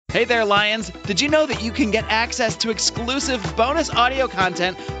Hey there, Lions! Did you know that you can get access to exclusive bonus audio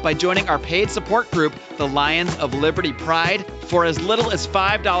content by joining our paid support group, the Lions of Liberty Pride? For as little as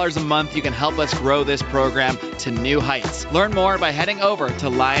 $5 a month, you can help us grow this program to new heights. Learn more by heading over to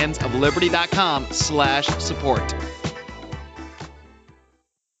lionsofliberty.com/support.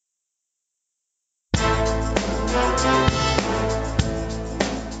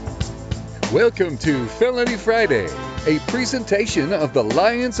 Welcome to Felony Friday, a presentation of the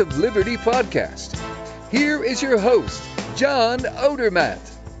Lions of Liberty podcast. Here is your host, John Odermatt.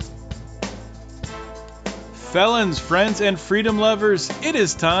 Felons, friends, and freedom lovers, it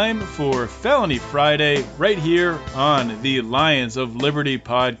is time for Felony Friday right here on the Lions of Liberty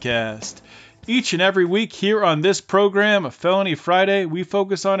podcast. Each and every week here on this program, Felony Friday, we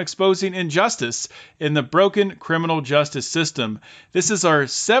focus on exposing injustice in the broken criminal justice system. This is our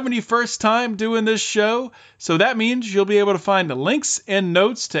 71st time doing this show, so that means you'll be able to find the links and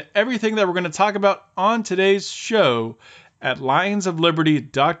notes to everything that we're going to talk about on today's show at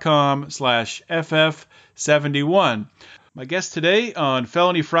lionsofliberty.com/FF71. My guest today on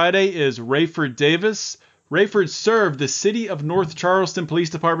Felony Friday is Raeford Davis. Raeford served the City of North Charleston Police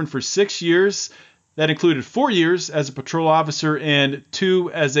Department for 6 years. That included 4 years as a patrol officer and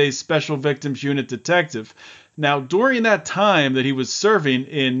 2 as a Special Victims Unit detective. Now, during that time that he was serving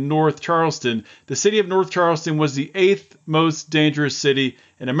in North Charleston, the City of North Charleston was the 8th most dangerous city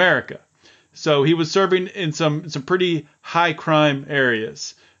in America. So he was serving in some pretty high crime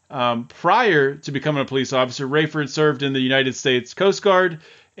areas. Prior to becoming a police officer, Raeford served in the United States Coast Guard,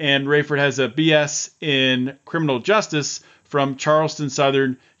 and Raeford has a BS in criminal justice from Charleston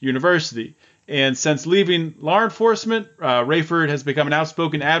Southern University. And since leaving law enforcement, Raeford has become an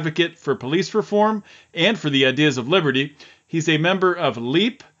outspoken advocate for police reform and for the ideas of liberty. He's a member of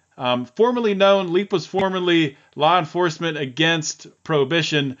LEAP, formerly known, LEAP was formerly Law Enforcement Against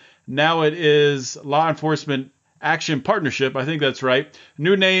Prohibition. Now it is Law Enforcement Action Partnership. I think that's right.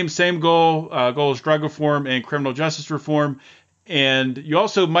 New name, same goal. Goal is drug reform and criminal justice reform. And you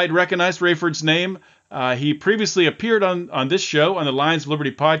also might recognize Raeford's name. He previously appeared on this show, on the Lions of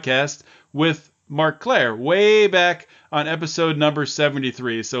Liberty podcast, with Mark Clare, way back on episode number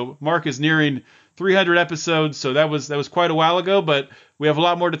 73. So Mark is nearing 300 episodes, so that was quite a while ago, but we have a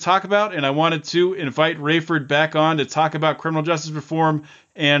lot more to talk about, and I wanted to invite Raeford back on to talk about criminal justice reform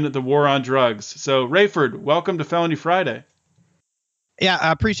and the war on drugs. So Raeford, welcome to Felony Friday. Yeah,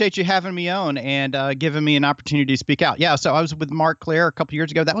 I appreciate you having me on and giving me an opportunity to speak out. Yeah, so I was with Mark Clare a couple years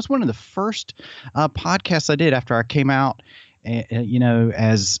ago. That was one of the first podcasts I did after I came out,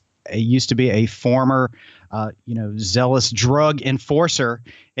 as I used to be a former, zealous drug enforcer,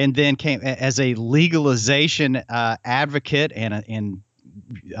 and then came as a legalization advocate and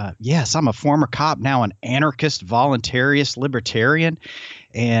yes, I'm a former cop, now an anarchist, voluntarist, libertarian.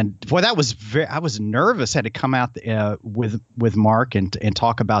 And boy, I was nervous, had to come out with Mark and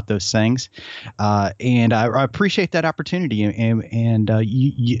talk about those things. And I appreciate that opportunity. And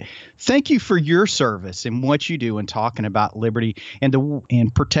you thank you for your service and what you do in talking about liberty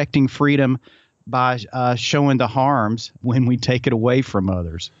and protecting freedom by showing the harms when we take it away from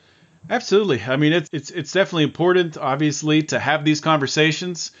others. Absolutely. I mean, it's definitely important, obviously, to have these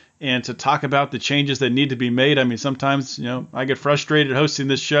conversations and to talk about the changes that need to be made. I mean, sometimes, I get frustrated hosting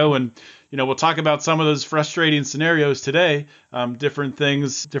this show, and, we'll talk about some of those frustrating scenarios today, different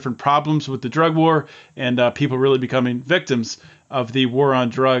things, different problems with the drug war, and people really becoming victims of the war on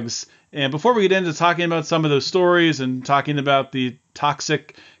drugs. And before we get into talking about some of those stories and talking about the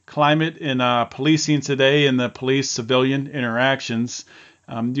toxic climate in policing today and the police-civilian interactions,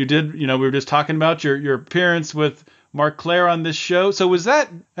 we were just talking about your appearance with Mark Clare on this show. So what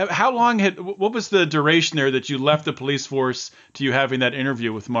was the duration there that you left the police force to you having that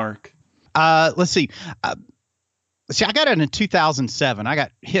interview with Mark? Let's see. I got in 2007. I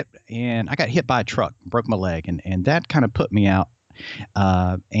got hit by a truck, broke my leg, and that kind of put me out.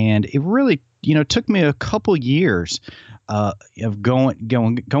 And it really, took me a couple years of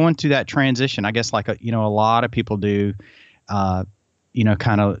going through that transition. I guess like a lot of people do.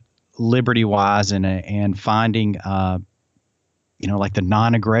 Kind of liberty-wise and finding, like the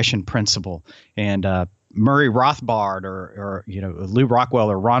non-aggression principle and Murray Rothbard or Lou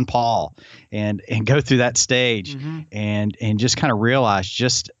Rockwell or Ron Paul and go through that stage and just kind of realize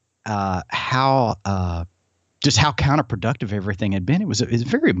just how counterproductive everything had been. It was a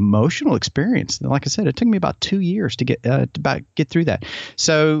very emotional experience. Like I said, it took me about 2 years to get through that.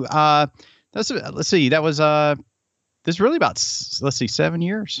 So let's see, that was this is really about 7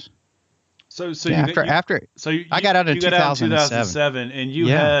 years. So I got out in 2007, and you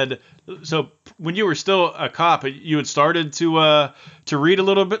had So when you were still a cop, you had started to read a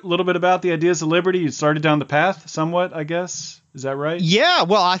little bit about the ideas of liberty. You started down the path somewhat, I guess. Is that right? Yeah.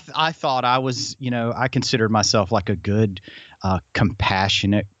 Well, I thought I was, I considered myself like a good,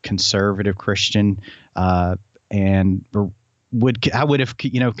 compassionate, conservative Christian, and I would have,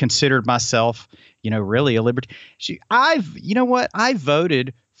 considered myself, really a libertarian. I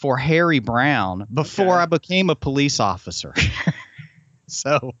voted for Harry Brown before I became a police officer.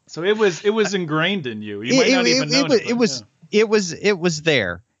 So it was ingrained in you. You might not even know it was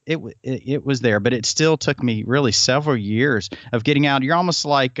there. It was there, but it still took me really several years of getting out. You're almost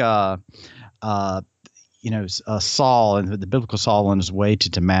like Saul and the biblical Saul on his way to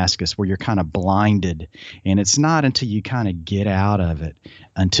Damascus, where you're kind of blinded, and it's not until you kind of get out of it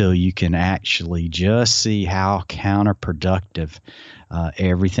until you can actually just see how counterproductive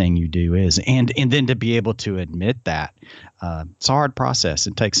everything you do is, and then to be able to admit that it's a hard process.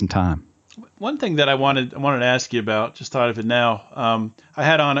 It takes some time. One thing that I wanted to ask you about, just thought of it now. I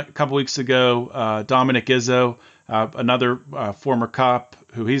had on a couple weeks ago Dominic Izzo, another former cop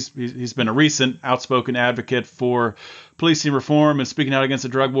who he's been a recent outspoken advocate for policing reform and speaking out against the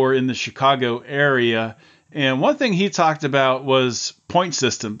drug war in the Chicago area. And one thing he talked about was point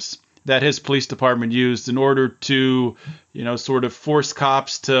systems that his police department used in order to, sort of force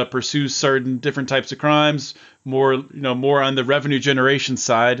cops to pursue certain different types of crimes, more on the revenue generation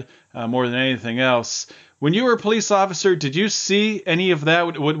side, more than anything else. When you were a police officer, did you see any of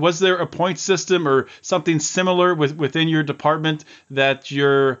that? Was there a point system or something similar within your department that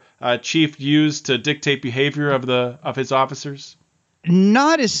your chief used to dictate behavior of his officers?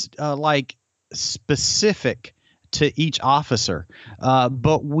 Not as specific to each officer,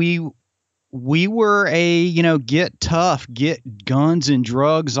 but we were a get tough, get guns and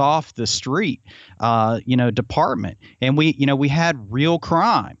drugs off the street department, and we had real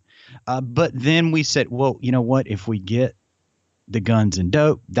crime. But then we said, well, you know what? If we get the guns and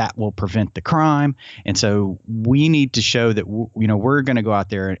dope, that will prevent the crime. And so we need to show that, we're going to go out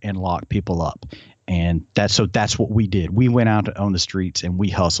there and lock people up. And that's what we did. We went out on the streets and we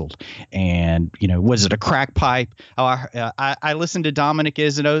hustled. And, was it a crack pipe? I listened to Dominic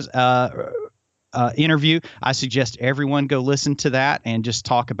Izzo's interview. I suggest everyone go listen to that and just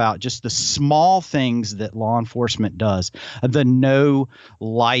talk about just the small things that law enforcement does. The no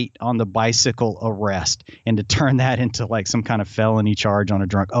light on the bicycle arrest, and to turn that into like some kind of felony charge on a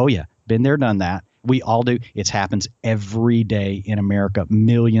drunk. Oh yeah, been there, done that. We all do. It happens every day in America,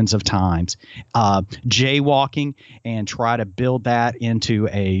 millions of times. Jaywalking, and try to build that into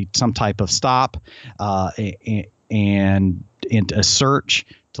some type of stop and into a search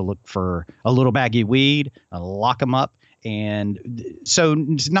to look for a little baggy weed, lock them up. And so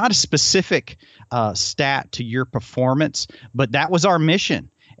it's not a specific stat to your performance, but that was our mission.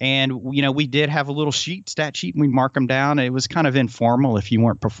 And, we did have a little stat sheet, and we mark them down. It was kind of informal if you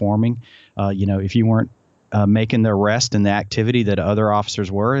weren't performing, if you weren't making the arrest and the activity that other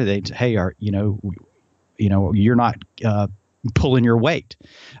officers were. They'd say, hey, you're not pulling your weight.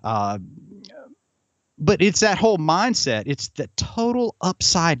 But it's that whole mindset. It's the total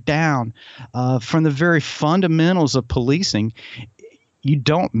upside down from the very fundamentals of policing. You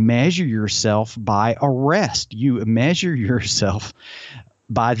don't measure yourself by arrest. You measure yourself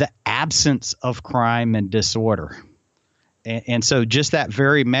by the absence of crime and disorder. And so just that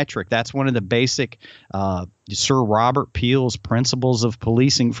very metric, that's one of the basic Sir Robert Peel's principles of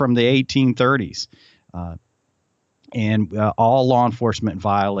policing from the 1830s. And all law enforcement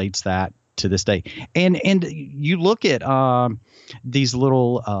violates that to this day. And you look at these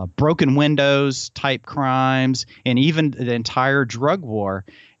little broken windows type crimes, and even the entire drug war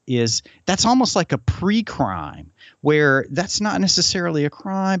that's almost like a pre-crime, where that's not necessarily a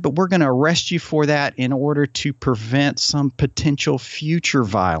crime, but we're going to arrest you for that in order to prevent some potential future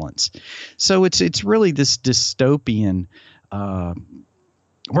violence. So it's really this dystopian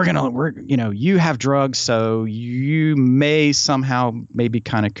you have drugs, so you may somehow maybe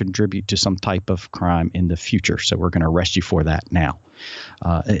kind of contribute to some type of crime in the future. So we're going to arrest you for that now.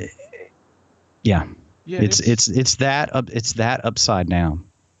 It's that upside down.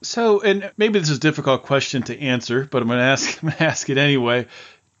 So, and maybe this is a difficult question to answer, but I'm going to ask it anyway.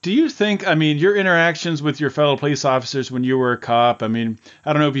 Do you think, your interactions with your fellow police officers when you were a cop, I don't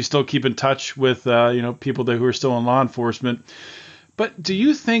know if you still keep in touch with, people who are still in law enforcement, but do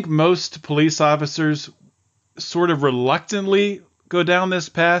you think most police officers sort of reluctantly go down this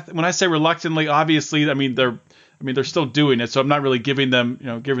path? When I say reluctantly, obviously, they're still doing it. So I'm not really giving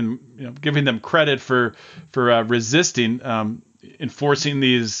them, giving them credit for resisting, enforcing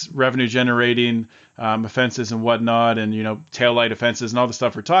these revenue generating offenses and whatnot, and taillight offenses and all the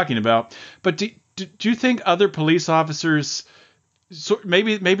stuff we're talking about. But do you think other police officers,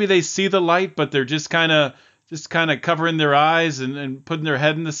 maybe they see the light, but they're just kind of covering their eyes and putting their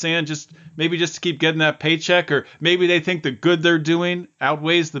head in the sand, just to keep getting that paycheck, or maybe they think the good they're doing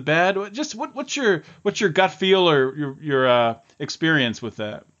outweighs the bad? Just what's your gut feel or your experience with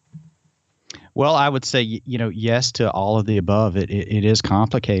that? Well, I would say, yes to all of the above. It is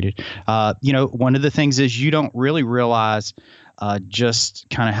complicated. One of the things is you don't really realize just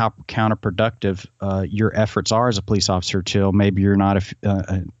kind of how counterproductive your efforts are as a police officer till maybe you're not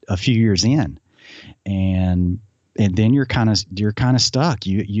a few years in, and then you're kind of stuck.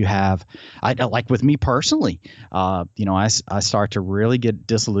 You have, like with me personally, I start to really get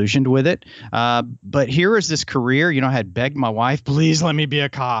disillusioned with it. But here is this career, I had begged my wife, please let me be a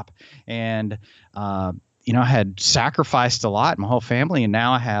cop. And, I had sacrificed a lot, my whole family, and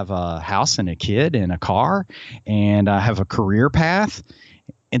now I have a house and a kid and a car, and I have a career path.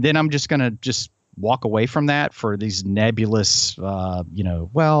 And then I'm just going to walk away from that for these nebulous, I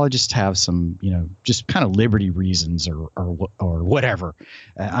just have some, just kind of liberty reasons or whatever.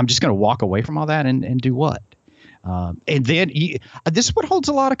 I'm just going to walk away from all that and do what? And then this is what holds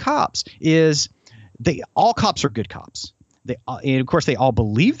a lot of cops is all cops are good cops. And of course they all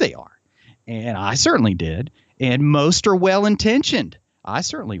believe they are. And I certainly did. And most are well-intentioned. I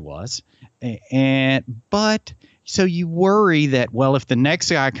certainly was. But so you worry that, well, if the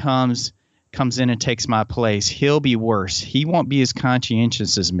next guy comes in and takes my place, he'll be worse. He won't be as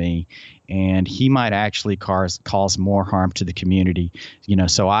conscientious as me, and he might actually cause more harm to the community.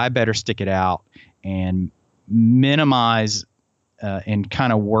 So I better stick it out and minimize and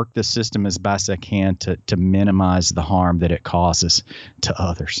kind of work the system as best I can to minimize the harm that it causes to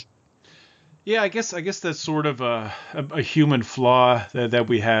others. Yeah, I guess that's sort of a human flaw that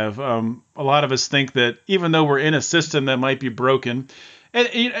we have. A lot of us think that even though we're in a system that might be broken, and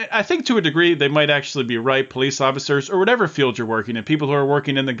I think to a degree they might actually be right, police officers or whatever field you're working in, people who are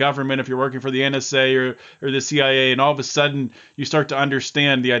working in the government, if you're working for the NSA or the CIA, and all of a sudden you start to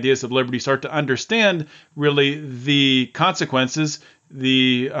understand the ideas of liberty, start to understand really the consequences,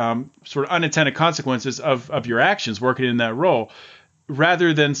 the sort of unintended consequences of your actions working in that role.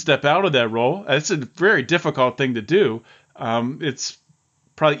 Rather than step out of that role, it's a very difficult thing to do. It's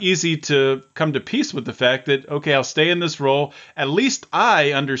probably easy to come to peace with the fact that, okay, I'll stay in this role. At least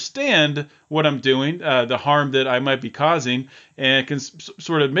I understand what I'm doing, the harm that I might be causing, and can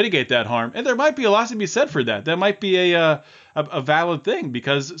sort of mitigate that harm. And there might be a lot to be said for that. That might be a valid thing,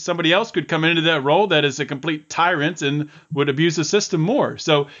 because somebody else could come into that role that is a complete tyrant and would abuse the system more.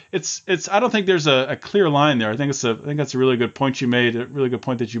 So it's I don't think there's a clear line there. I think that's a really good point you made, a really good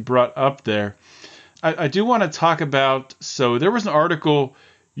point that you brought up there. I do want to talk about, so there was an article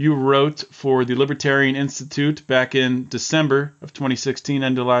you wrote for the Libertarian Institute back in December of 2016,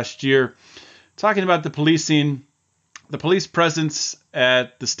 end of last year, talking about the police presence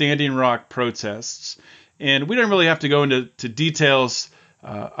at the Standing Rock protests. And we don't really have to go into details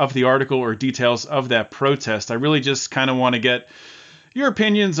of the article or details of that protest. I really just kind of want to get your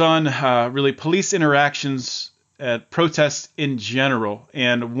opinions on really police interactions at protests in general,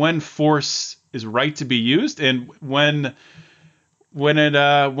 and when force is right to be used, and when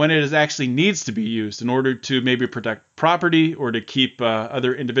it actually needs to be used in order to maybe protect property or to keep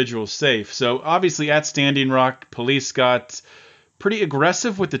other individuals safe. So obviously at Standing Rock, police got pretty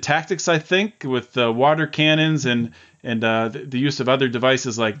aggressive with the tactics, I think, with water cannons and the use of other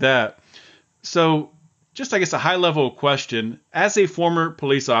devices like that. So just, I guess, a high-level question. As a former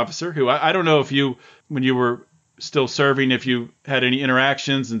police officer, who I don't know if you, when you were still serving, if you had any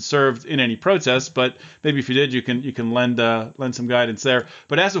interactions and served in any protests, but maybe if you did, you can lend some guidance there.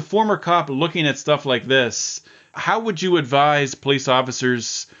 But as a former cop looking at stuff like this, how would you advise police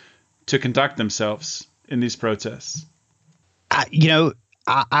officers to conduct themselves in these protests?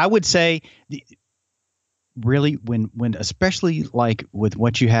 I would say really when especially like with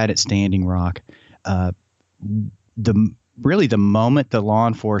what you had at Standing Rock, the moment the law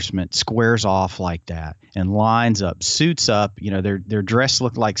enforcement squares off like that and lines up, suits up, their dress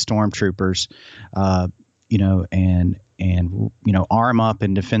look like stormtroopers, and arm up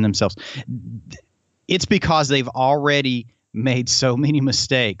and defend themselves. It's because they've already made so many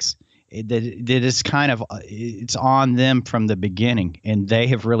mistakes that it's kind of, it's on them from the beginning, and they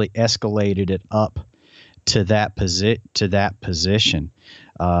have really escalated it up to that position.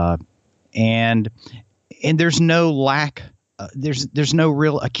 And there's no lack, there's no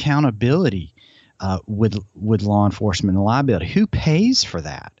real accountability with law enforcement and liability. Who pays for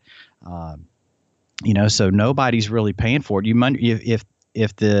that? So nobody's really paying for it.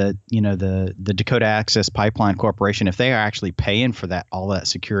 If the Dakota Access Pipeline Corporation, if they are actually paying for all that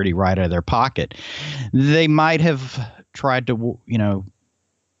security right out of their pocket, they might have tried to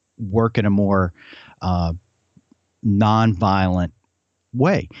work in a more nonviolent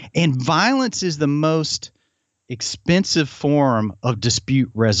way. And violence is the most expensive form of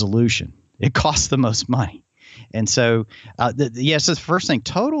dispute resolution. It costs the most money. And so, yes, that's the first thing,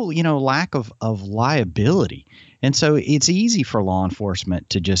 total, lack of liability. And so it's easy for law enforcement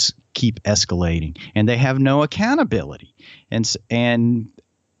to just keep escalating, and they have no accountability. And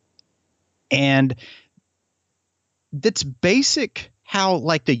that's basic how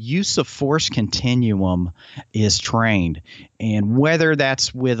the use of force continuum is trained, and whether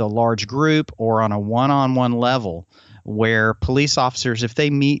that's with a large group or on a one-on-one level, where police officers, if they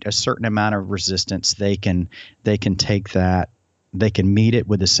meet a certain amount of resistance, they can take that, they can meet it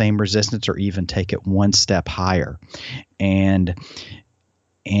with the same resistance or even take it one step higher. And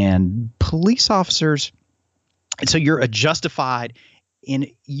police officers, so you're justified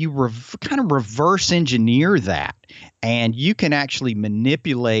in, you kind of reverse engineer that, and you can actually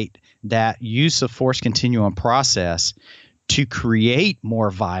manipulate that use of force continuum process to create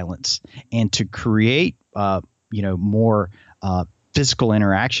more violence and to create more physical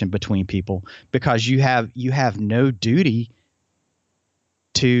interaction between people, because you have no duty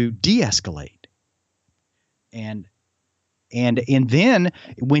to de-escalate. And then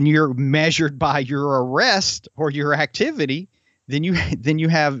when you're measured by your arrest or your activity, then you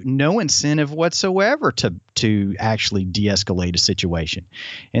have no incentive whatsoever to actually de-escalate a situation.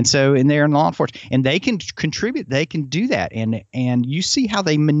 And so, they're in law enforcement, and they can contribute, they can do that. And you see how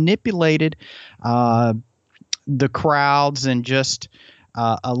they manipulated the crowds and just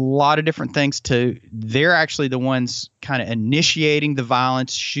a lot of different things. They're actually the ones kind of initiating the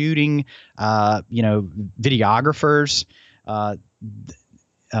violence, shooting, videographers,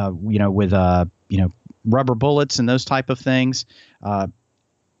 with rubber bullets and those type of things.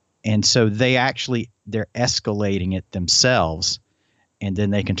 And so they're escalating it themselves, and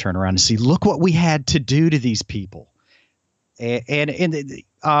then they can turn around and see, look what we had to do to these people. And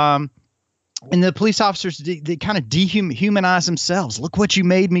the police officers, they kind of dehumanize themselves. Look what you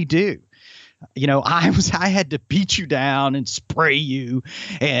made me do. I had to beat you down and spray you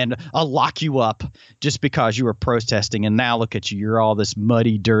and lock you up just because you were protesting. And now look at you. You're all this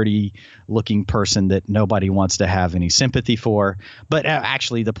muddy, dirty looking person that nobody wants to have any sympathy for. But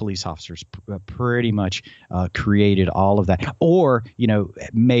actually, the police officers pretty much created all of that, or,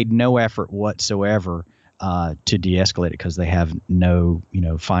 made no effort whatsoever to de-escalate it, because they have no,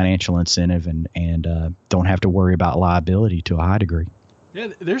 financial incentive and don't have to worry about liability to a high degree.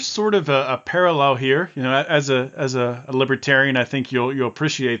 Yeah, there's sort of a parallel here. As a libertarian, I think you'll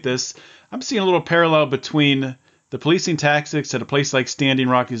appreciate this. I'm seeing a little parallel between the policing tactics at a place like Standing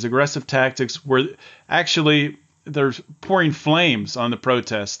Rock, these aggressive tactics, where actually they're pouring flames on the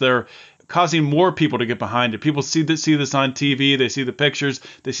protests. They're causing more people to get behind it. People see this on TV. They see the pictures.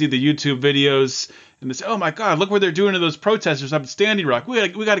 They see the YouTube videos, and they say, "Oh my God, look what they're doing to those protesters up at Standing Rock.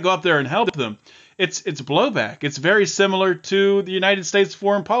 We got to go up there and help them." It's blowback. It's very similar to the United States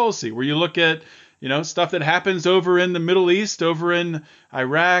foreign policy, where you look at stuff that happens over in the Middle East, over in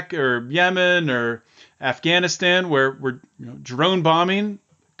Iraq or Yemen or Afghanistan, where we're drone bombing,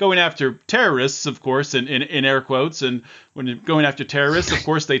 going after terrorists, of course, in air quotes. And when you're going after terrorists, of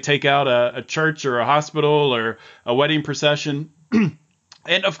course, they take out a church or a hospital or a wedding procession.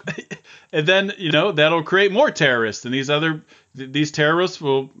 And then, that'll create more terrorists. And these terrorists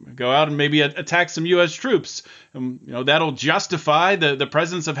will go out and maybe attack some U.S. troops. That'll justify the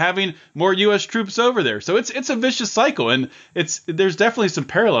presence of having more U.S. troops over there. So it's a vicious cycle. And there's definitely some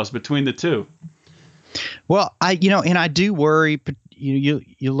parallels between the two. Well, I do worry.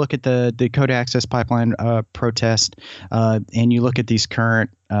 You look at the Dakota Access Pipeline protest, and you look at these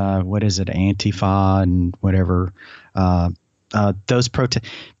current Antifa and whatever, those protests.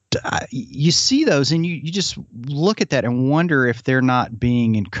 You see those, and you just look at that and wonder if they're not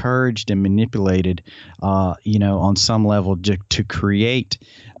being encouraged and manipulated, on some level to create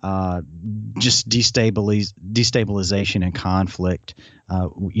just destabilization and conflict,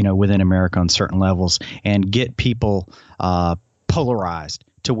 within America on certain levels, and get people polarized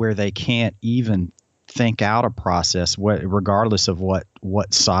to where they can't even think out a process, regardless of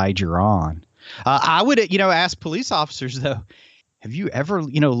what side you're on. I would, ask police officers, though, have you ever,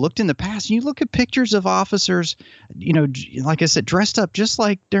 looked in the past and you look at pictures of officers, like I said, dressed up just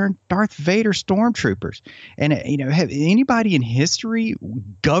like they're Darth Vader stormtroopers, and, have anybody in history,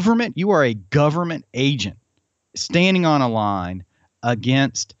 government, you are a government agent standing on a line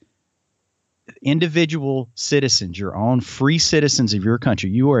against individual citizens, your own free citizens of your country.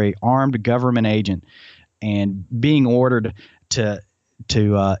 You are a armed government agent, and being ordered to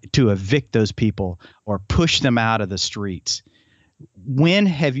evict those people or push them out of the streets. When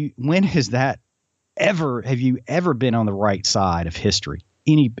have you ever been on the right side of history?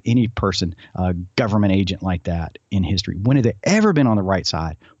 Any person, government agent like that in history, when have they ever been on the right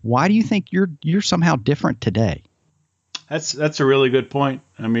side? Why do you think you're somehow different today? That's a really good point.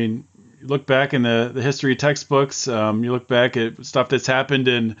 I mean, you look back in the history textbooks, you look back at stuff that's happened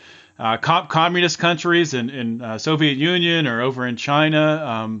in communist countries in Soviet Union or over in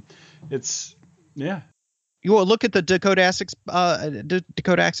China. You will look at the Dakota Access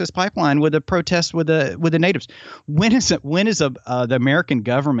Pipeline with the protests with the natives. When is the American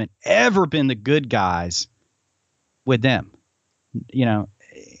government ever been the good guys with them? You know,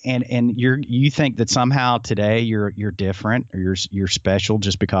 and you think that somehow today you're different or you're special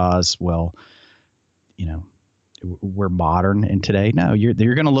just because, well, you know, we're modern and today. No, you're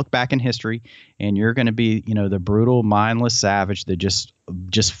going to look back in history and you're going to be, you know, the brutal, mindless savage that just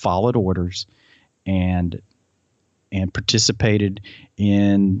followed orders and participated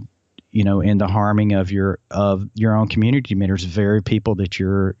in, you know, in the harming of your own community members, the very people that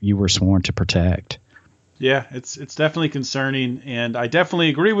you were sworn to protect. Yeah, it's definitely concerning, and I definitely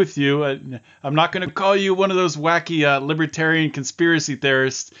agree with you. I'm not going to call you one of those wacky libertarian conspiracy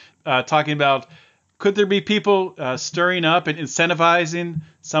theorists talking about could there be people stirring up and incentivizing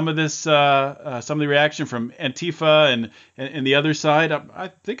some of this, some of the reaction from Antifa and the other side? I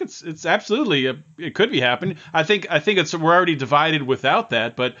think it's absolutely it could be happening. I think we're already divided without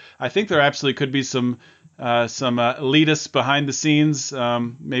that, but I think there absolutely could be some elitists behind the scenes,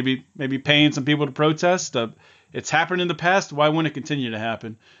 maybe paying some people to protest. It's happened in the past. Why wouldn't it continue to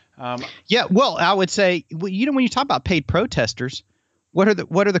happen? Yeah, well, I would say, you know, when you talk about paid protesters, what are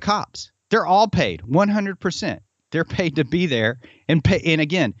the cops? They're all paid 100%. They're paid to be there and pay. And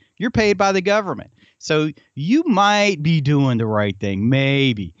again, you're paid by the government. So you might be doing the right thing,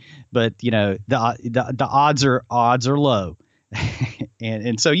 maybe, but you know, the odds are low.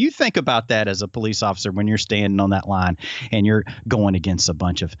 and so you think about that as a police officer when you're standing on that line and you're going against a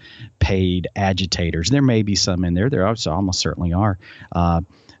bunch of paid agitators. There may be some in there. There also almost certainly are.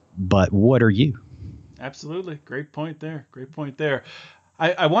 But what are you? Absolutely. Great point there.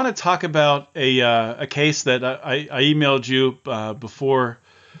 I want to talk about a case that I emailed you before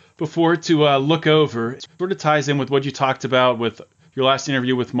to look over. It sort of ties in with what you talked about with your last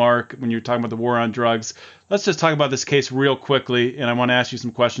interview with Mark when you were talking about the war on drugs. Let's just talk about this case real quickly, and I want to ask you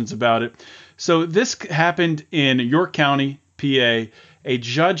some questions about it. So this happened in York County, PA. A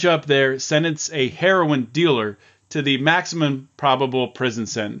judge up there sentenced a heroin dealer to the maximum probable prison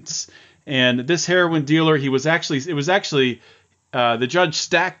sentence. And this heroin dealer, the judge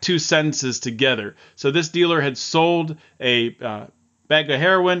stacked two sentences together. So this dealer had sold a bag of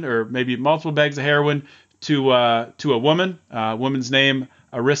heroin, or maybe multiple bags of heroin, to a woman. Woman's name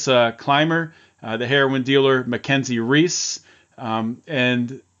Arissa Clymer. The heroin dealer Mackenzie Reese.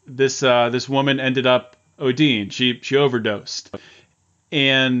 And this woman ended up ODing. She overdosed.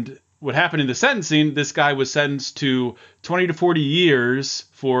 And what happened in the sentencing? This guy was sentenced to 20 to 40 years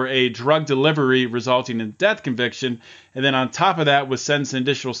for a drug delivery resulting in death conviction, and then on top of that was sentenced an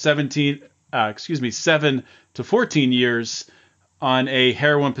additional 7 to 14 years on a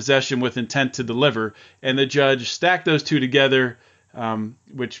heroin possession with intent to deliver. And the judge stacked those two together,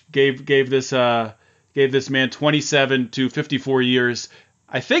 which gave this man 27 to 54 years.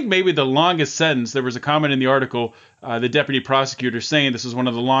 I think maybe the longest sentence. There was a comment in the article, the deputy prosecutor saying this was one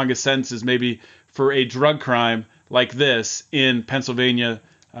of the longest sentences maybe for a drug crime like this in Pennsylvania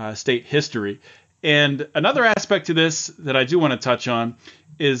state history. And another aspect to this that I do want to touch on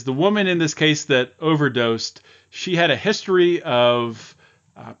is the woman in this case that overdosed. She had a history of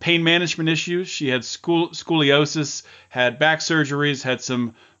pain management issues. She had scoliosis, had back surgeries, had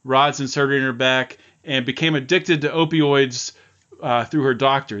some rods inserted in her back, and became addicted to opioids through her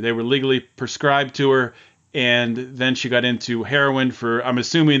doctor. They were legally prescribed to her, and then she got into heroin I'm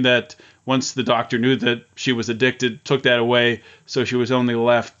assuming that once the doctor knew that she was addicted, took that away, so she was only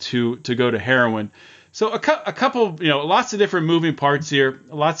left to go to heroin. So a couple, lots of different moving parts here,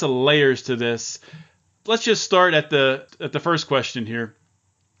 lots of layers to this. Let's just start at the first question here.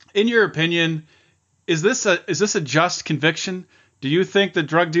 In your opinion, is this a just conviction? Do you think that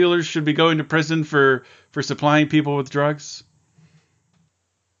drug dealers should be going to prison for supplying people with drugs?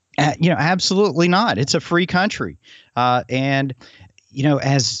 Absolutely not. It's a free country. And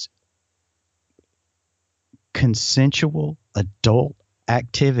as consensual adult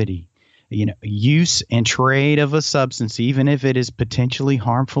activity, use and trade of a substance, even if it is potentially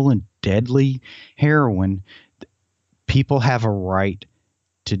harmful and deadly heroin, people have a right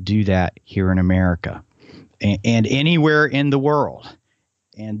to do that here in America and anywhere in the world.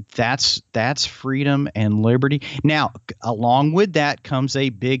 And that's freedom and liberty. Now, along with that comes a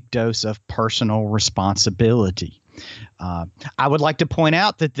big dose of personal responsibility. I would like to point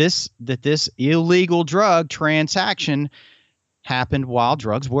out that this illegal drug transaction happened while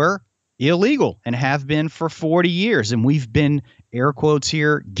drugs were illegal and have been for 40 years. And we've been, air quotes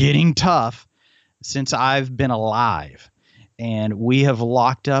here, getting tough since I've been alive. And we have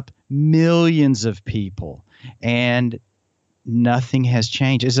locked up millions of people, and nothing has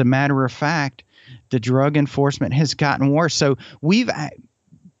changed. As a matter of fact, the drug enforcement has gotten worse. So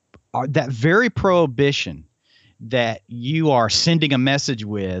that very prohibition that you are sending a message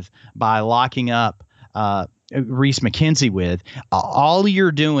with by locking up Reese McKenzie with, all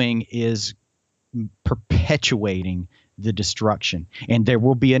you're doing is perpetuating the destruction. And there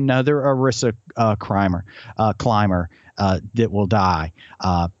will be another ERISA climber that will die.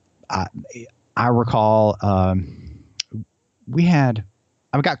 I recall I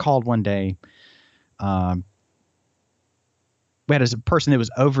got called one day. We had a person that was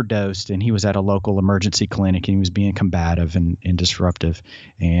overdosed, and he was at a local emergency clinic, and he was being combative and disruptive.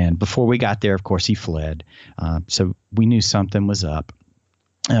 And before we got there, of course, he fled. So we knew something was up.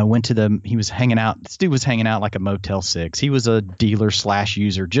 He was hanging out. This dude was hanging out like a Motel 6. He was a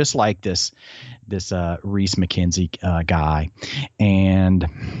dealer/user, just like this Reese McKenzie guy. And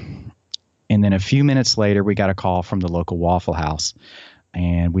then a few minutes later, we got a call from the local Waffle House,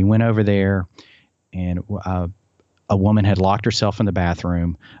 and we went over there, and a woman had locked herself in the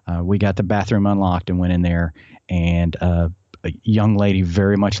bathroom. We got the bathroom unlocked and went in there, and a young lady,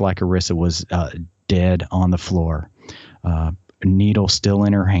 very much like Arissa, was dead on the floor, a needle still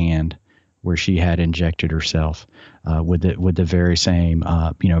in her hand where she had injected herself with the very same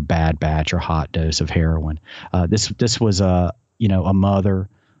bad batch or hot dose of heroin. This was a mother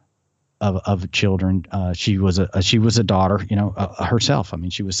of children. She was a daughter, herself. I mean,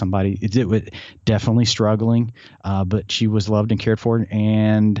 she was somebody definitely struggling, but she was loved and cared for.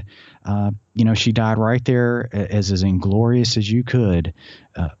 And, she died right there as inglorious as you could,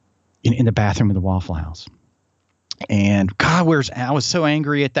 in the bathroom of the Waffle House. And God, I was so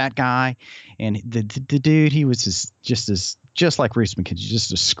angry at that guy. And the dude, he was just like Reese McKenzie,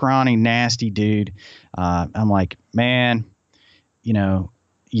 just a scrawny, nasty dude. I'm like, man,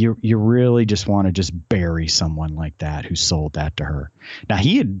 you really just want to just bury someone like that who sold that to her. Now,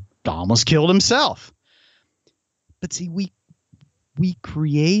 he had almost killed himself. But see, we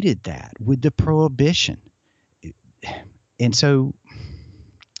created that with the prohibition. And so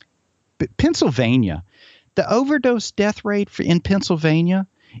Pennsylvania, the overdose death rate in Pennsylvania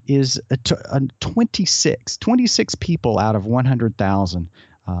is 26 people out of 100,000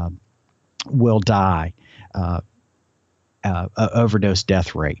 will die. Overdose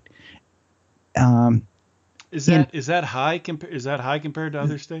death rate. Is that high? Is that high compared to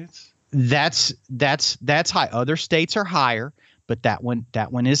other states? That's high. Other states are higher, but that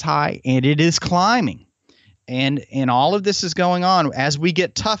one is high, and it is climbing. And all of this is going on as we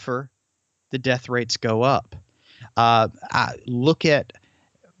get tougher. The death rates go up. I look at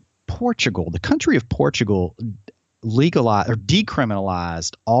Portugal. The country of Portugal legalized or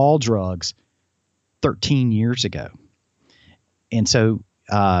decriminalized all drugs 13 years ago. And so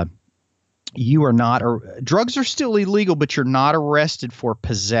drugs are still illegal, but you're not arrested for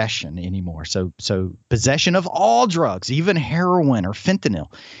possession anymore. So possession of all drugs, even heroin or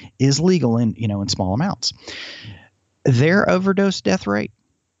fentanyl, is legal in small amounts. Their overdose death rate,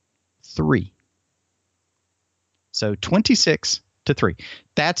 3. So 26 to 3.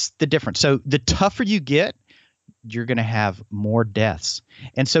 That's the difference. So the tougher you get, you're going to have more deaths.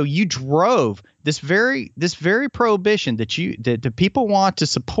 And so you drove this very prohibition that the people want to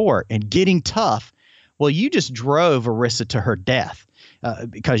support and getting tough. Well, you just drove Arissa to her death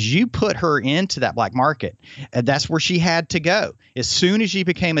because you put her into that black market. And that's where she had to go as soon as she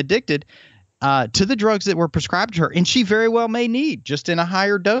became addicted to the drugs that were prescribed to her. And she very well may need, just in a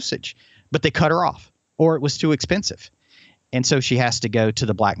higher dosage, but they cut her off or it was too expensive. And so she has to go to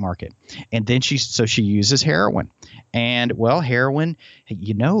the black market. And then she uses heroin. And, well, heroin,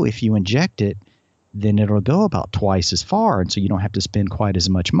 if you inject it, then it'll go about twice as far. And so you don't have to spend quite as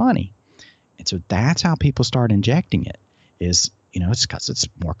much money. And so that's how people start injecting it is, it's because it's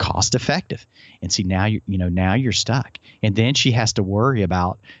more cost effective. And see, now you're stuck. And then she has to worry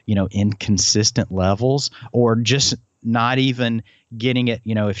about, inconsistent levels or just not even getting it.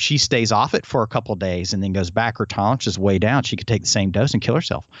 If she stays off it for a couple of days and then goes back, her tolerance is way down. She could take the same dose and kill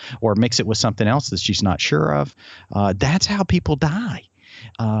herself or mix it with something else that she's not sure of. That's how people die.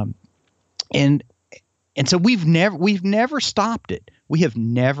 and so we've never stopped it. We have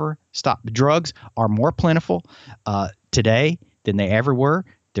never stopped. The drugs are more plentiful today than they ever were.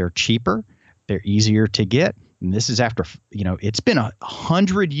 They're cheaper. They're easier to get. And this is after, it's been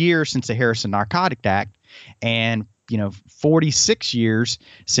 100 years since the Harrison Narcotic Act, and 46 years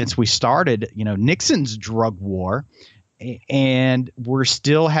since we started, Nixon's drug war, and we're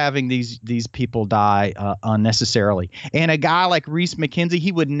still having these people die unnecessarily. And a guy like Reese McKenzie,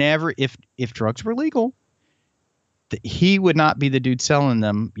 he would never, if drugs were legal, he would not be the dude selling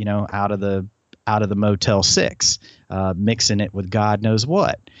them, out of the Motel 6, mixing it with God knows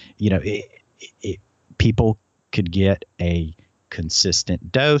what. People could get a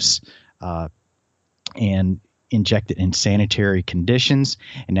consistent dose and inject it in sanitary conditions,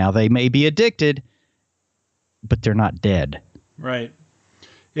 and now they may be addicted, but they're not dead. Right.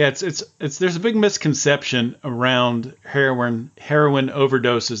 Yeah, it's there's a big misconception around heroin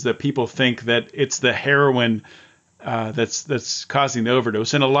overdoses, that people think that it's the heroin that's causing the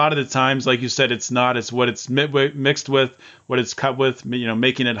overdose. And a lot of the times, like you said, it's not. It's what it's mixed with, what it's cut with,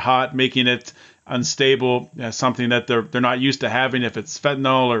 making it hot, making it unstable, something that they're not used to having, if it's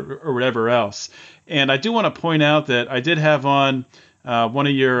fentanyl or whatever else. And I do want to point out that I did have on one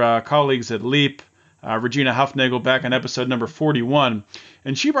of your colleagues at LEAP, Regina Huffnagel, back on episode number 41,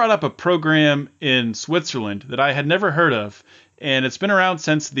 and she brought up a program in Switzerland that I had never heard of, and it's been around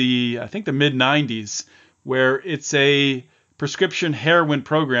since I think the mid 90s, where it's a prescription heroin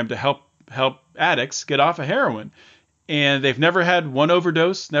program to help addicts get off of heroin. And they've never had one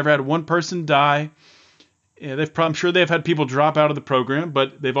overdose, never had one person die. I'm sure they've had people drop out of the program,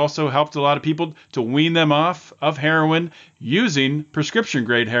 but they've also helped a lot of people to wean them off of heroin using prescription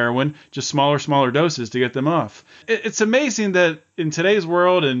grade heroin, just smaller doses to get them off. It's amazing that in today's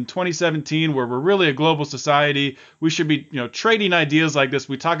world, in 2017, where we're really a global society, we should be trading ideas like this.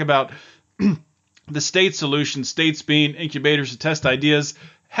 We talk about the state solution, states being incubators to test ideas.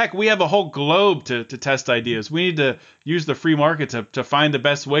 Heck, we have a whole globe to test ideas. We need to use the free market to find the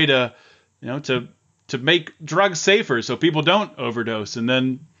best way to make drugs safer, so people don't overdose, and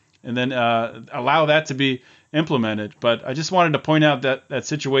then allow that to be implemented. But I just wanted to point out that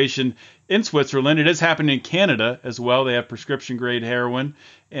situation in Switzerland. It is happening in Canada as well. They have prescription grade heroin,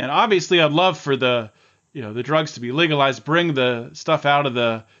 and obviously I'd love for the drugs to be legalized, bring the stuff out of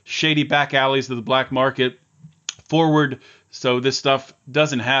the shady back alleys of the black market forward, so this stuff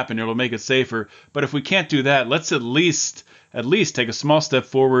doesn't happen. It'll make it safer. But if we can't do that, let's at least take a small step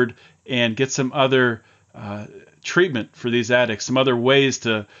forward and get some other treatment for these addicts, some other ways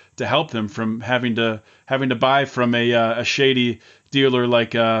to help them from having to buy from a shady dealer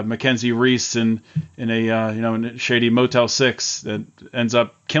like Mackenzie Reese in a shady Motel 6 that ends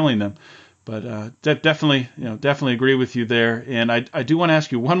up killing them. But definitely agree with you there. And I do want to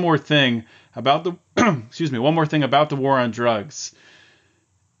ask you one more thing about the one more thing about the war on drugs.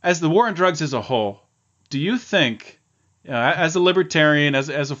 As the war on drugs as a whole, do you think, as a libertarian, as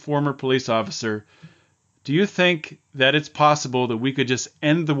a former police officer, do you think that it's possible that we could just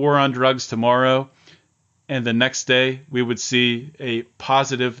end the war on drugs tomorrow, and the next day we would see a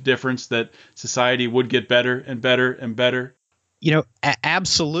positive difference, that society would get better and better and better?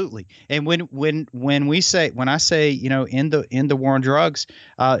 Absolutely. And when I say, in the war on drugs,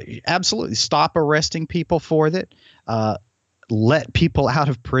 absolutely stop arresting people for that. Let people out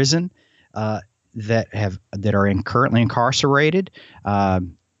of prison that are currently incarcerated. If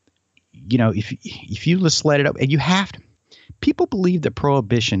you just let it up, and you have to. People believe that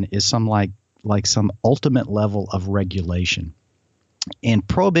prohibition is some some ultimate level of regulation, and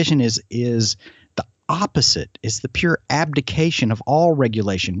prohibition is the opposite. It's the pure abdication of all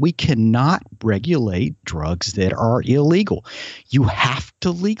regulation. We cannot regulate drugs that are illegal. You have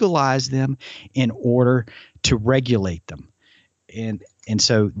to legalize them in order to regulate them. And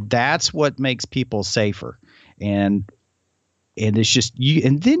so that's what makes people safer. And it's just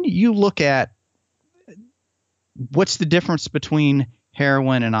and then you look at what's the difference between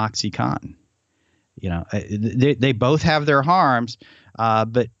heroin and OxyContin. They both have their harms,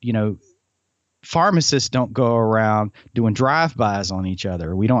 but pharmacists don't go around doing drive-bys on each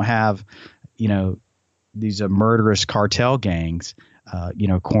other. We don't have, these murderous cartel gangs,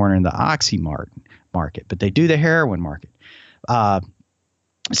 cornering the oxy market, but they do the heroin market.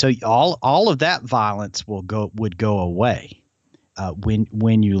 So all of that violence would go away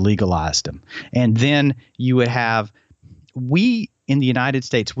when you legalized them, and then you would have in the United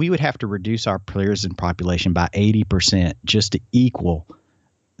States we would have to reduce our prison population by 80% just to equal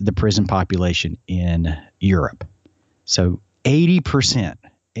the prison population in Europe. So 80%,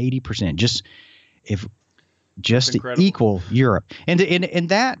 just to equal Europe. And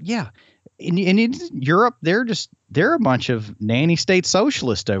that, yeah. in Europe, they're a bunch of nanny state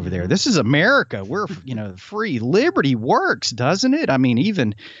socialists over there. This is America. We're, free. Liberty works, doesn't it? I mean,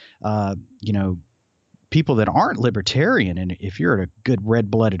 even, people that aren't libertarian, and if you're a good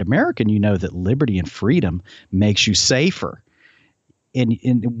red-blooded American, you know that liberty and freedom makes you safer.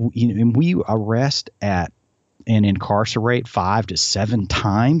 And we arrest and incarcerate 5 to 7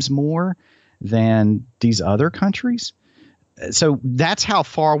 times more than these other countries. So that's how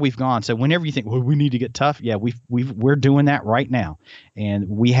far we've gone. So whenever you think, well, we need to get tough, yeah, we're doing that right now, and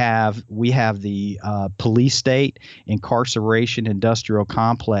we have the police state incarceration industrial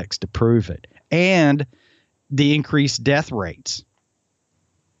complex to prove it, and the increased death rates.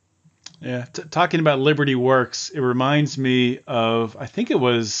 Yeah, talking about Liberty Works, it reminds me of, I think it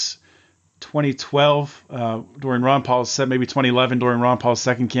was 2012 during Ron Paul's, maybe 2011 during Ron Paul's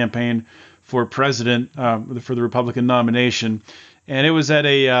second campaign for president, for the Republican nomination. And it was at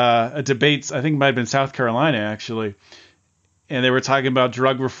a debate, I think it might have been South Carolina, actually. And they were talking about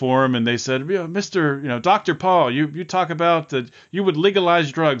drug reform, and they said, Dr. Paul, you talk about that you would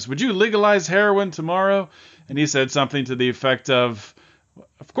legalize drugs. Would you legalize heroin tomorrow? And he said something to the effect of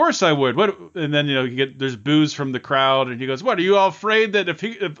course I would. What? And then there's boos from the crowd, and he goes, "What? Are you all afraid that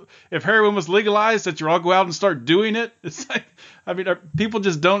if heroin was legalized, that you all go out and start doing it?" It's like, I mean, people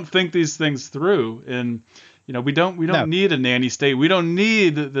just don't think these things through, and we don't need a nanny state. We don't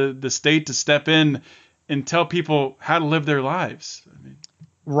need the state to step in and tell people how to live their lives. I mean,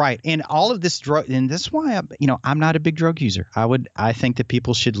 right. And all of this drug, and that's why I'm not a big drug user. I think that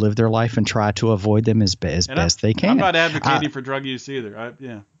people should live their life and try to avoid them as best they can. I'm not advocating for drug use either.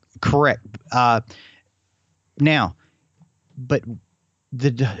 Correct. Now, but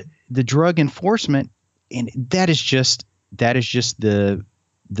the drug enforcement, and that is just the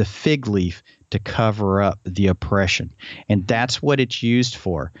fig leaf to cover up the oppression, and that's what it's used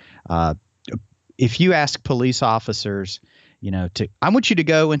for. If you ask police officers, I want you to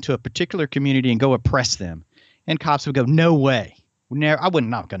go into a particular community and go oppress them, and cops would go, "No way, I'm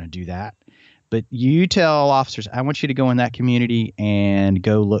not going to do that." But you tell officers, "I want you to go in that community and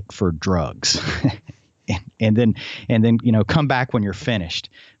go look for drugs," and then come back when you're finished.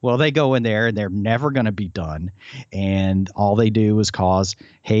 Well, they go in there and they're never going to be done, and all they do is cause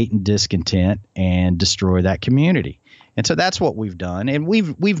hate and discontent and destroy that community. And so that's what we've done, and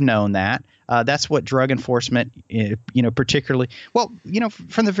we've known that. That's what drug enforcement, particularly,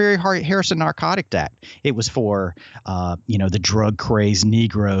 from the very Harrison Narcotics Act, it was for, the drug crazed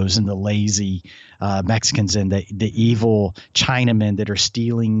Negroes and the lazy Mexicans and the evil Chinamen that are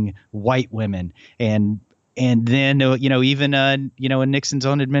stealing white women. And then, even, in Nixon's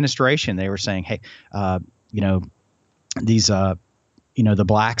own administration, they were saying, hey, these the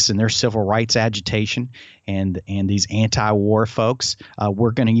blacks and their civil rights agitation and these anti-war folks,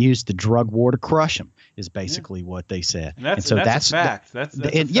 we're going to use the drug war to crush them, is basically what they said. And that's a fact. That's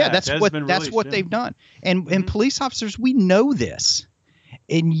what they've done. And police officers, we know this,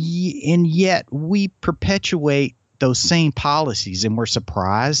 and yet we perpetuate those same policies, and we're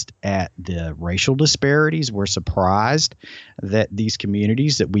surprised at the racial disparities. We're surprised that these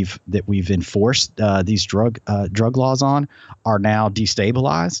communities that we've enforced these drug laws on are now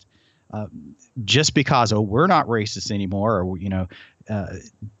destabilized, just because we're not racist anymore, or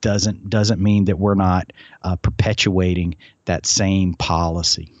doesn't mean that we're not perpetuating that same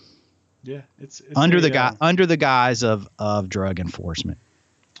policy. Yeah, it's under the guise of drug enforcement.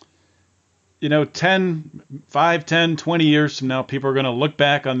 5, 10, 20 years from now, people are going to look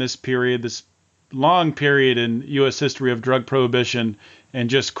back on this period, this long period in U.S. history of drug prohibition, and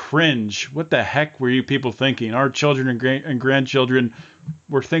just cringe. What the heck were you people thinking? Our children and grandchildren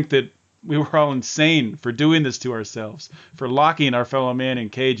think that we were all insane for doing this to ourselves, for locking our fellow man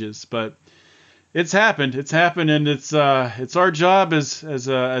in cages. But it's happened. And it's our job as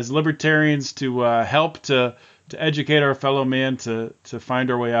libertarians to help to educate our fellow man to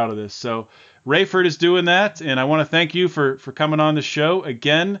find our way out of this. So Raeford is doing that, and I want to thank you for coming on the show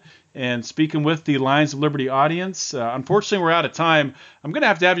again and speaking with the Lions of Liberty audience. Unfortunately, we're out of time. I'm going to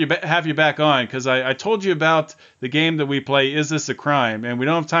have you back on, because I told you about the game that we play, Is This a Crime? And we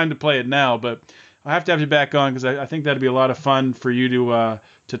don't have time to play it now, but I'll have to have you back on, because I think that'd be a lot of fun for you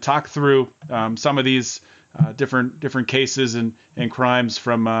to talk through some of these different cases and crimes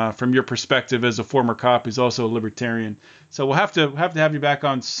from your perspective as a former cop who's also a libertarian. So we'll have to have you back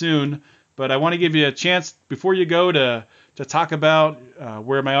on soon. But I want to give you a chance before you go to talk about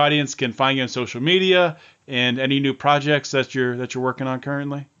where my audience can find you on social media and any new projects that you're working on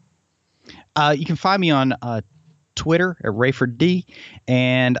currently. You can find me on Twitter at Raeford D,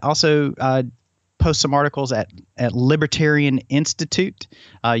 and also post some articles at Libertarian Institute.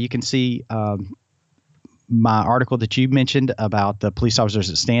 You can see my article that you mentioned about the police officers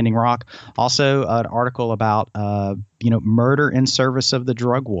at Standing Rock. Also, an article about murder in service of the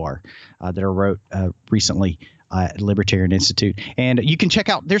drug war that I wrote recently at Libertarian Institute. And you can check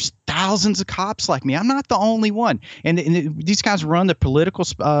out, there's thousands of cops like me. I'm not the only one. And these guys run the political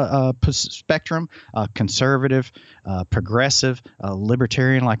spectrum, conservative, progressive,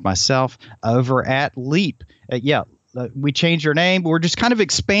 libertarian like myself, over at LEAP. We changed our name, but we're just kind of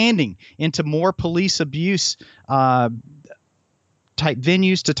expanding into more police abuse type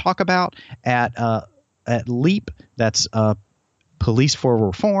venues to talk about at LEAP. That's Police for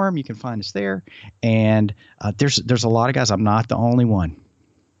Reform. You can find us there. And there's a lot of guys. I'm not the only one.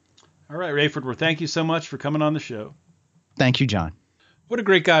 All right, Raeford. Well, thank you so much for coming on the show. Thank you, John. What a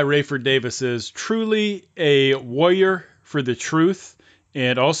great guy Raeford Davis is. Truly a warrior for the truth,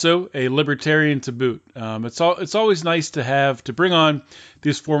 and also a libertarian to boot. It's always nice to bring on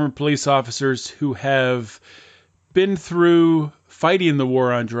these former police officers who have been through fighting the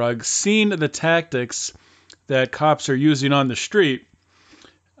war on drugs, seen the tactics that cops are using on the street.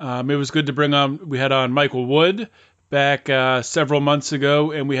 It was good to bring on. We had on Michael Wood back several months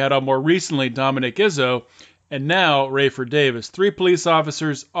ago, and we had on more recently Dominic Izzo, and now Raeford Davis. 3 police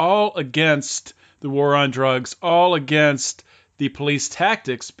officers, all against the war on drugs, all against the police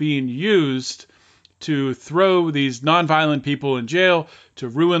tactics being used to throw these nonviolent people in jail, to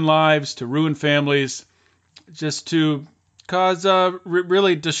ruin lives, to ruin families, just to cause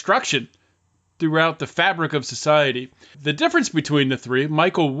really destruction throughout the fabric of society. The difference between the 3,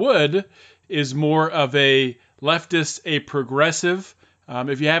 Michael Wood is more of a leftist, a progressive.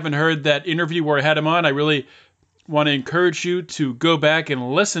 If you haven't heard that interview where I had him on, I really want to encourage you to go back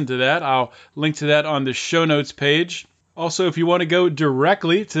and listen to that. I'll link to that on the show notes page. Also, if you want to go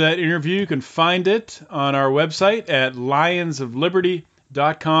directly to that interview, you can find it on our website at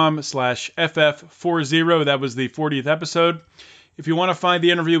lionsofliberty.com/FF40. That was the 40th episode. If you want to find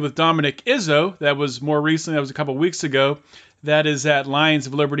the interview with Dominic Izzo, that was more recently, that was a couple weeks ago, that is at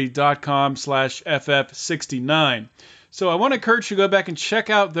lionsofliberty.com/FF69. So I want to encourage you to go back and check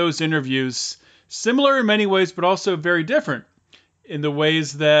out those interviews, similar in many ways, but also very different in the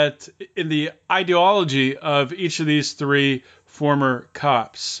ways that, in the ideology of each of these 3 former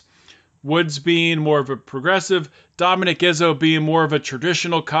cops. Woods being more of a progressive, Dominic Izzo being more of a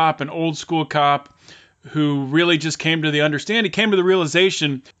traditional cop, an old school cop, who really just came to the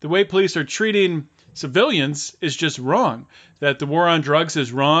realization the way police are treating civilians is just wrong, that the war on drugs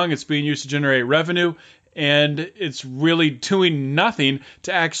is wrong, it's being used to generate revenue, and it's really doing nothing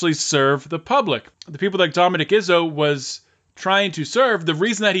to actually serve the public. The people that Dominic Izzo was trying to serve, the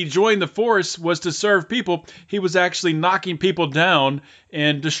reason that he joined the force was to serve people. He was actually knocking people down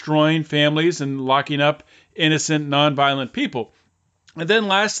and destroying families and locking up innocent, nonviolent people. And then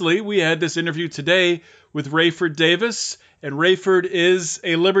lastly, we had this interview today with Raeford Davis. And Raeford is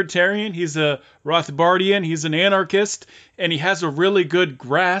a libertarian. He's a Rothbardian. He's an anarchist. And he has a really good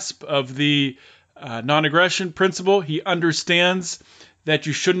grasp of the non-aggression principle. He understands that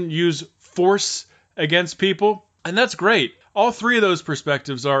you shouldn't use force against people. And that's great. All 3 of those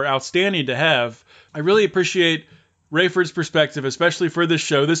perspectives are outstanding to have. I really appreciate Raeford's perspective, especially for this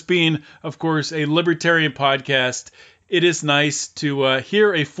show. This being, of course, a libertarian podcast, it is nice to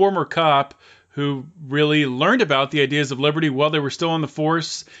hear a former cop who really learned about the ideas of liberty while they were still on the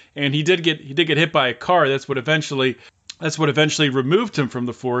force, and he did get hit by a car. That's what eventually removed him from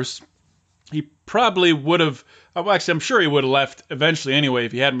the force. He probably would have. Actually, I'm sure he would have left eventually anyway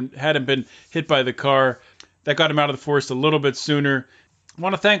if he hadn't been hit by the car. That got him out of the force a little bit sooner. I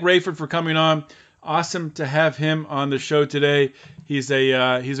want to thank Raeford for coming on. Awesome to have him on the show today. He's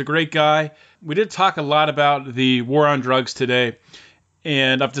a great guy. We did talk a lot about the war on drugs today,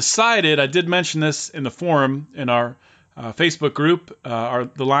 and I've decided, I did mention this in the forum, in our Facebook group,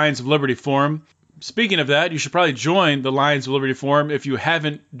 the Lions of Liberty forum. Speaking of that, you should probably join the Lions of Liberty forum. If you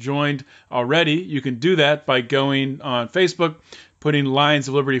haven't joined already, you can do that by going on Facebook, putting Lions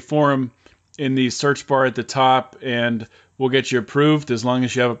of Liberty forum in the search bar at the top, and we'll get you approved as long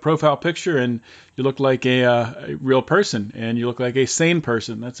as you have a profile picture and you look like a real person and you look like a sane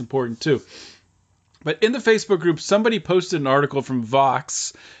person. That's important too. But in the Facebook group, somebody posted an article from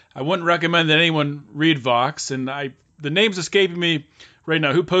Vox. I wouldn't recommend that anyone read Vox, and the name's escaping me right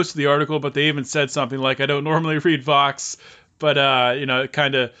now who posted the article, but they even said something like, I don't normally read Vox, but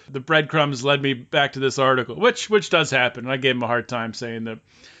kind of the breadcrumbs led me back to this article, which does happen. And I gave him a hard time saying that,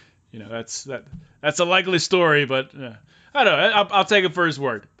 that's a likely story, but I don't know. I'll take it for his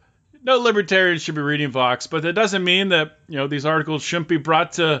word. no libertarian should be reading Vox, but that doesn't mean that, these articles shouldn't be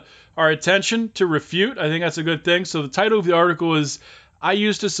brought to our attention to refute. I think that's a good thing. So the title of the article is, I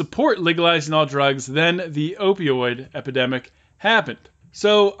used to support legalizing all drugs, then the opioid epidemic happened.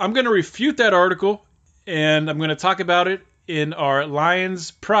 So I'm going to refute that article, and I'm going to talk about it in our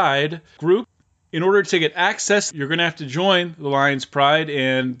Lions Pride group. In order to get access, you're going to have to join the Lions Pride,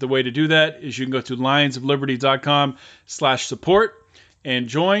 and the way to do that is you can go to lionsofliberty.com/support and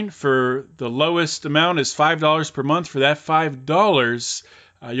join. For the lowest amount is $5 per month. For that $5,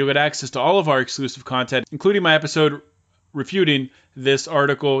 you'll get access to all of our exclusive content, including my episode refuting this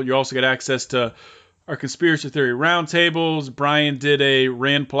article. You also get access to our conspiracy theory roundtables. Brian did a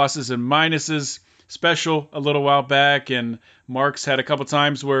Rand pluses and minuses special a little while back, and Mark's had a couple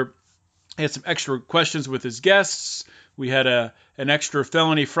times where he had some extra questions with his guests. We had an extra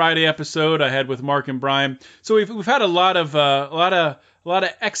Felony Friday episode I had with Mark and Brian. So we've had a lot of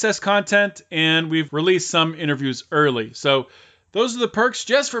excess content, and we've released some interviews early. So those are the perks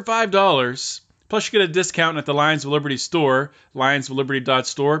just for $5. Plus you get a discount at the Lions of Liberty store,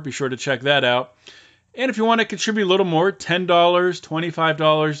 lionsofliberty.store. Be sure to check that out. And if you want to contribute a little more, $10,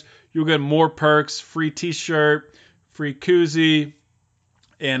 $25, you'll get more perks, free t-shirt, free koozie,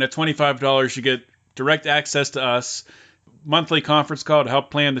 and at $25, you get direct access to us, monthly conference call to help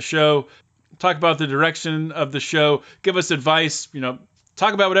plan the show, talk about the direction of the show, give us advice,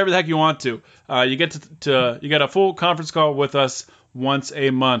 talk about whatever the heck you want to. You get you get a full conference call with us once a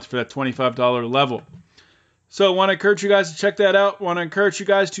month for that $25 level. So I want to encourage you guys to check that out. I want to encourage you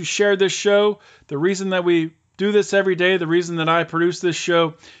guys to share this show. The reason that we do this every day, the reason that I produce this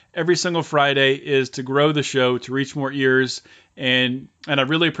show every single Friday is to grow the show, to reach more ears. And I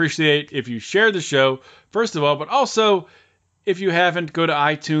really appreciate if you share the show, first of all, but also if you haven't, go to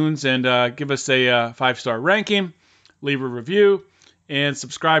iTunes and give us a 5-star ranking, leave a review, and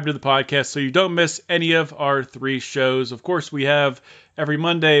subscribe to the podcast so you don't miss any of our 3 shows. Of course, we have every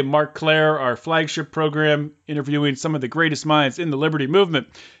Monday Mark Claire, our flagship program, interviewing some of the greatest minds in the liberty movement.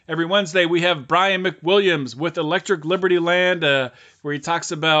 Every Wednesday, we have Brian McWilliams with Electric Liberty Land, where he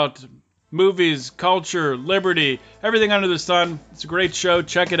talks about movies, culture, liberty, everything under the sun. It's a great show.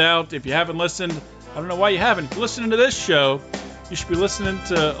 Check it out. If you haven't listened, I don't know why you haven't. If you're listening to this show, you should be listening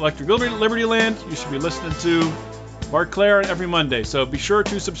to Electric Liberty Land. You should be listening to Mark Claire every Monday. So be sure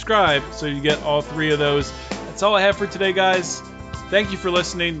to subscribe so you get all 3 of those. That's all I have for today, guys. Thank you for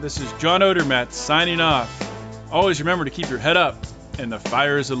listening. This is John Odermatt signing off. Always remember to keep your head up and the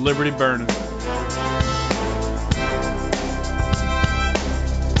fires of liberty burning.